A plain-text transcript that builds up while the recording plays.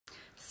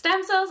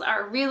Stem cells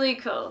are really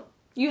cool.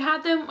 You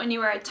had them when you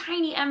were a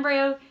tiny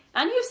embryo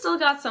and you've still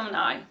got some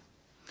now.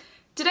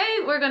 Today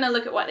we're going to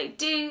look at what they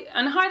do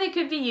and how they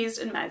could be used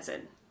in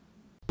medicine.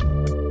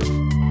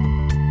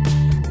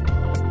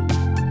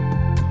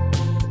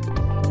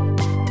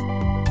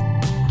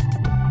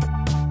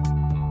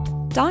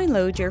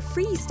 Download your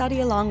free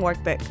study along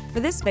workbook for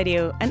this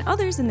video and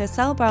others in the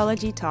cell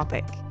biology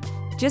topic.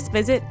 Just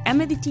visit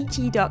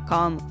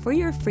emmatheteachee.com for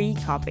your free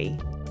copy.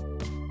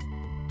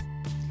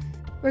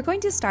 We're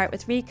going to start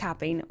with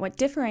recapping what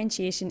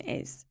differentiation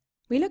is.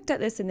 We looked at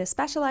this in the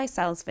specialised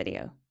cells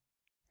video.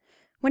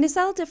 When a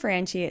cell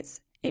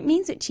differentiates, it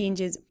means it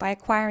changes by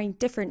acquiring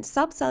different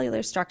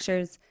subcellular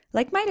structures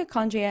like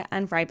mitochondria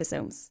and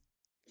ribosomes.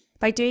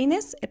 By doing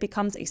this, it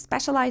becomes a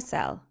specialised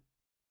cell.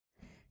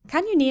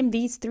 Can you name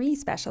these three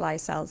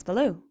specialised cells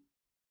below?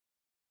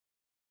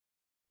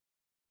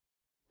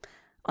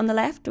 On the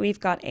left,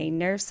 we've got a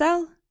nerve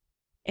cell,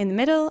 in the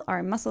middle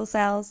are muscle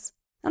cells,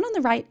 and on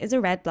the right is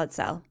a red blood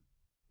cell.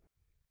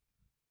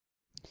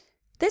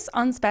 This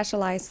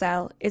unspecialised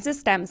cell is a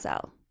stem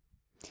cell.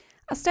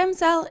 A stem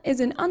cell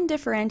is an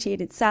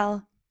undifferentiated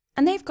cell,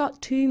 and they've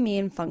got two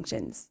main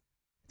functions.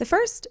 The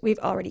first we've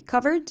already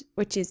covered,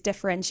 which is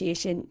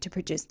differentiation to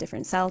produce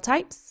different cell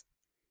types.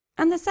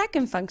 And the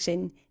second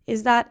function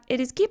is that it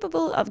is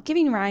capable of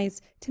giving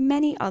rise to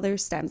many other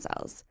stem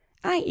cells,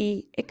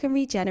 i.e. it can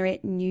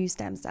regenerate new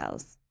stem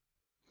cells.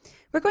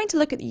 We're going to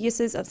look at the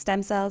uses of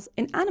stem cells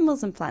in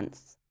animals and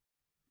plants.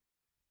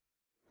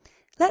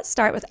 Let's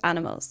start with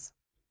animals.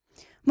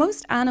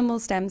 Most animal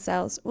stem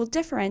cells will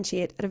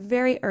differentiate at a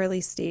very early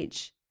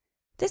stage.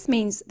 This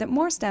means that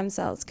more stem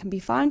cells can be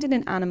found in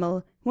an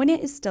animal when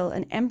it is still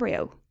an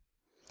embryo.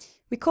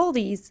 We call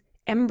these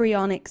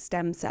embryonic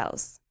stem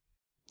cells.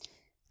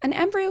 An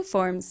embryo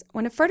forms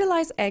when a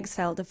fertilized egg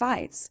cell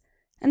divides,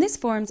 and this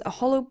forms a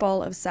hollow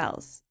ball of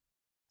cells.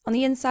 On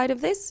the inside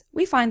of this,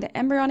 we find the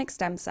embryonic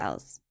stem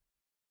cells.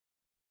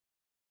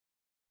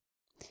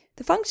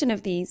 The function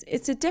of these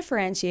is to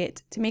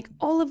differentiate to make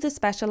all of the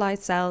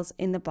specialized cells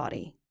in the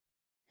body.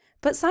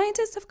 But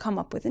scientists have come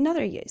up with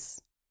another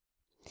use.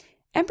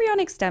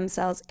 Embryonic stem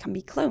cells can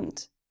be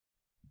cloned.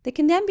 They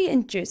can then be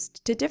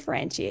induced to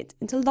differentiate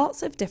into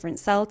lots of different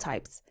cell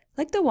types,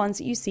 like the ones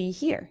that you see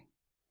here.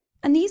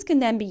 And these can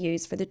then be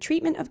used for the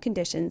treatment of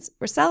conditions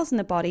where cells in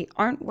the body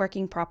aren't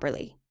working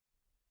properly.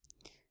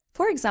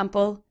 For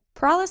example,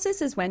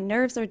 paralysis is when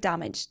nerves are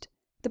damaged.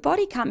 The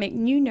body can't make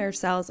new nerve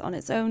cells on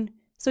its own,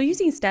 so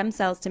using stem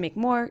cells to make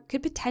more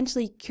could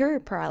potentially cure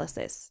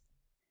paralysis.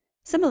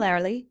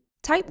 Similarly,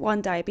 type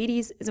 1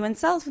 diabetes is when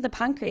cells of the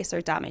pancreas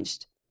are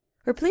damaged.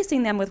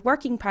 Replacing them with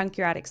working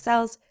pancreatic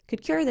cells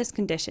could cure this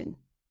condition.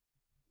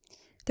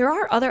 There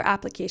are other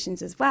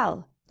applications as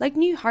well, like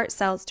new heart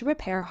cells to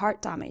repair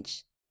heart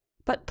damage.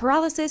 But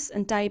paralysis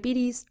and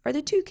diabetes are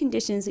the two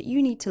conditions that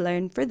you need to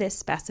learn for this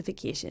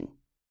specification.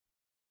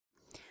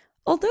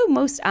 Although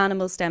most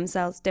animal stem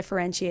cells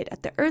differentiate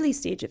at the early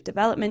stage of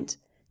development,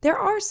 there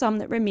are some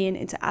that remain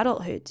into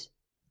adulthood.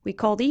 We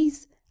call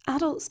these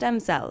adult stem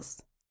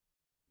cells.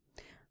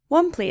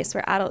 One place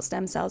where adult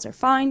stem cells are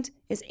found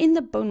is in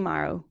the bone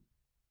marrow.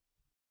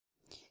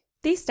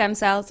 These stem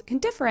cells can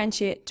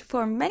differentiate to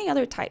form many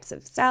other types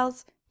of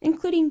cells,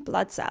 including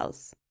blood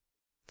cells.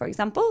 For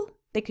example,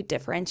 they could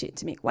differentiate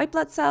to make white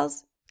blood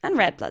cells and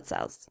red blood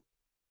cells.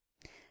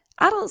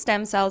 Adult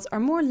stem cells are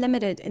more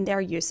limited in their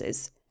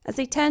uses, as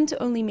they tend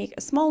to only make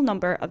a small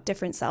number of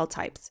different cell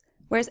types,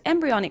 whereas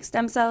embryonic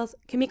stem cells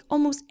can make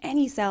almost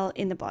any cell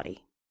in the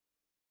body.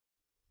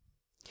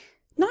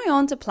 Now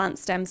on to plant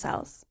stem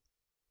cells.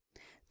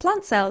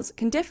 Plant cells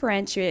can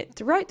differentiate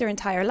throughout their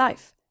entire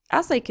life,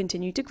 as they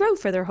continue to grow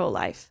for their whole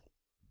life.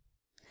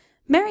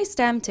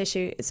 Meristem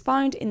tissue is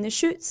found in the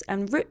shoots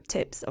and root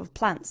tips of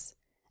plants,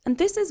 and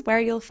this is where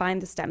you'll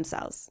find the stem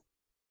cells.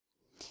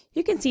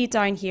 You can see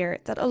down here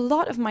that a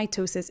lot of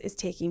mitosis is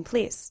taking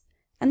place,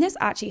 and this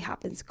actually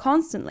happens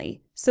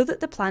constantly so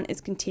that the plant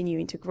is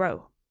continuing to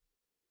grow.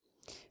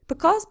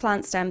 Because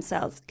plant stem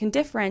cells can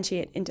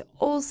differentiate into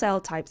all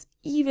cell types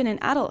even in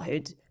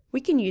adulthood,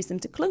 we can use them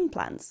to clone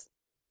plants.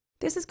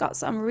 This has got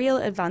some real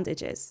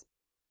advantages.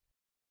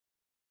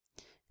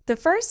 The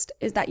first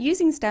is that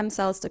using stem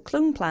cells to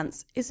clone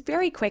plants is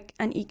very quick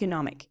and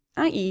economic,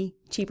 i.e.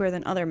 cheaper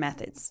than other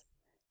methods.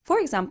 For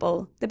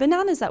example, the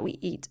bananas that we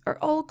eat are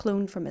all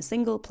cloned from a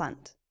single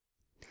plant.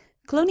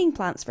 Cloning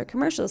plants for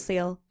commercial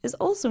sale is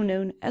also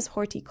known as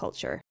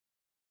horticulture.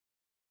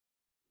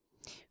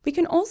 We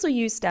can also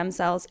use stem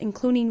cells in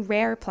cloning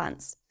rare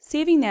plants,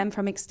 saving them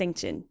from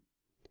extinction.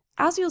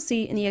 As you'll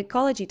see in the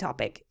ecology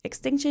topic,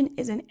 extinction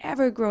is an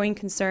ever-growing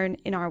concern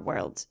in our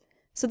world,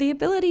 so the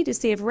ability to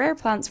save rare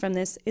plants from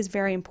this is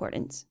very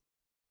important.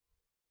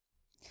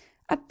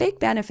 A big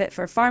benefit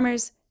for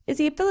farmers is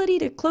the ability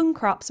to clone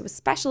crops with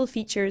special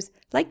features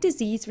like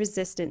disease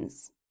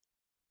resistance.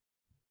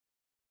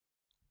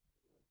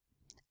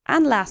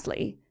 And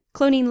lastly,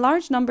 cloning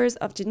large numbers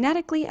of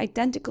genetically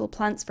identical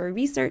plants for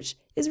research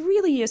is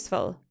really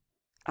useful.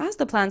 As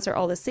the plants are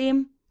all the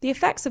same, the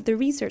effects of the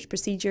research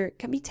procedure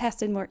can be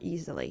tested more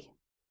easily.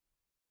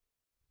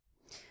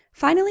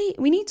 Finally,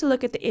 we need to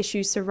look at the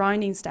issues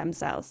surrounding stem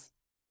cells.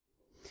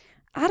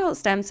 Adult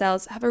stem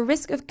cells have a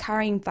risk of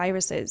carrying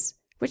viruses,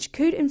 which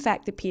could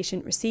infect the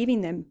patient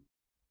receiving them.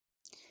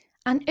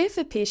 And if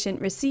a patient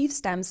receives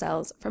stem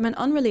cells from an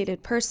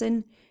unrelated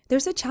person,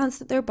 there's a chance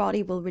that their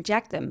body will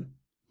reject them.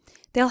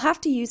 They'll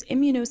have to use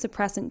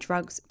immunosuppressant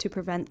drugs to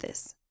prevent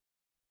this.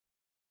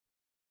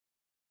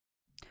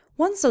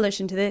 One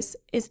solution to this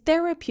is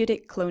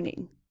therapeutic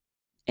cloning.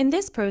 In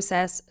this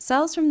process,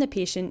 cells from the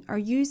patient are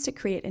used to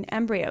create an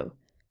embryo,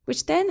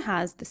 which then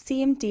has the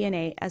same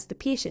DNA as the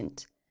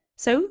patient,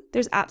 so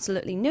there's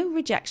absolutely no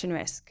rejection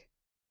risk.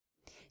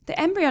 The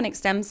embryonic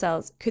stem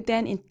cells could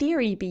then in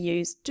theory be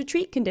used to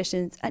treat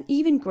conditions and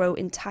even grow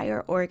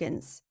entire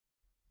organs.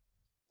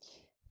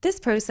 This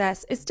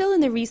process is still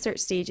in the research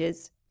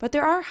stages, but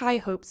there are high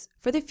hopes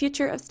for the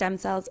future of stem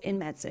cells in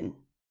medicine.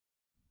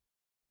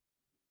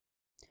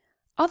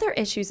 Other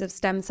issues of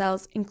stem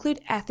cells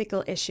include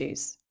ethical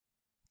issues.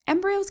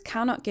 Embryos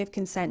cannot give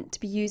consent to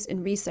be used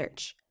in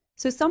research,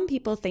 so some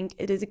people think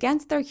it is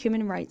against their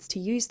human rights to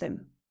use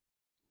them.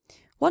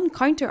 One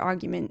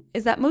counter-argument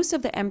is that most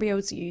of the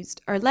embryos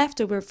used are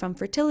leftover from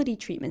fertility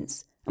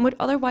treatments and would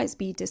otherwise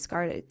be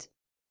discarded.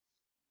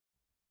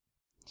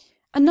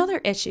 Another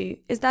issue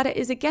is that it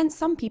is against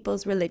some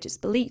people's religious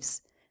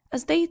beliefs,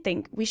 as they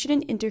think we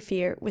shouldn't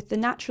interfere with the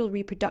natural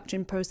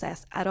reproduction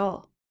process at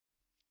all.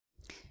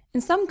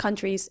 In some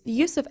countries, the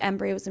use of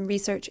embryos in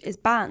research is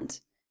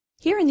banned.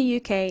 Here in the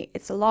UK,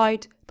 it's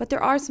allowed, but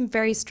there are some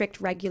very strict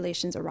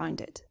regulations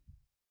around it.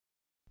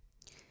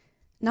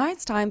 Now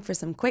it's time for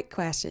some quick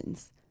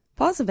questions.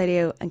 Pause the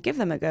video and give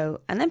them a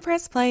go, and then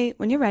press play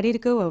when you're ready to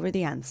go over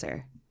the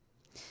answer.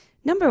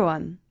 Number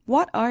 1.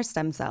 What are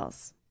stem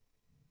cells?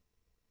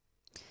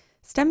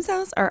 Stem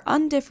cells are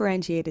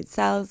undifferentiated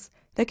cells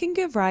that can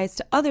give rise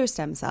to other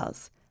stem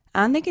cells,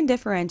 and they can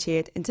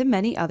differentiate into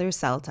many other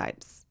cell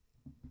types.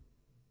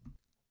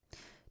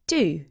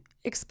 2.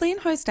 Explain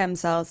how stem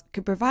cells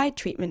could provide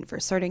treatment for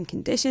certain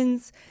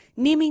conditions,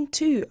 naming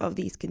 2 of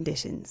these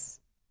conditions.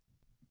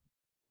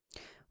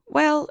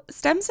 Well,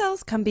 stem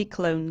cells can be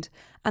cloned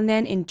and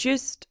then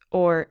induced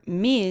or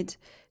made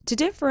to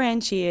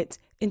differentiate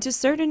into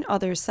certain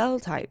other cell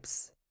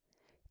types.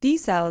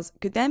 These cells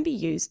could then be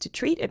used to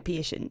treat a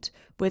patient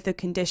with a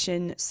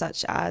condition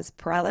such as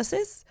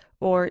paralysis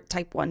or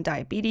type 1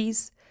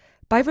 diabetes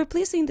by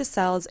replacing the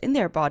cells in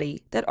their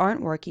body that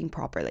aren't working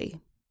properly.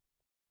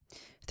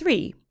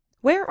 3.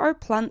 Where are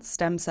plant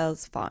stem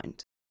cells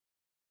found?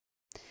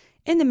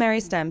 In the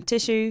meristem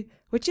tissue,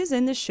 which is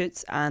in the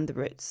shoots and the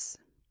roots.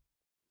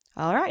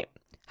 Alright,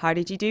 how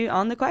did you do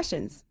on the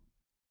questions?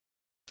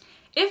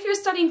 If you're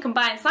studying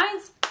combined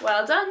science,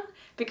 well done,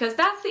 because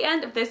that's the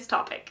end of this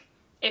topic.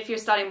 If you're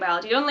studying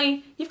biology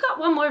only, you've got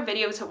one more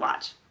video to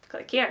watch.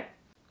 Click here.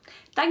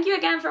 Thank you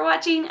again for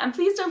watching, and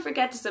please don't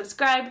forget to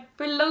subscribe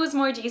for loads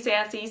more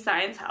GCSE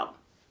science help.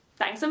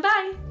 Thanks and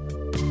bye!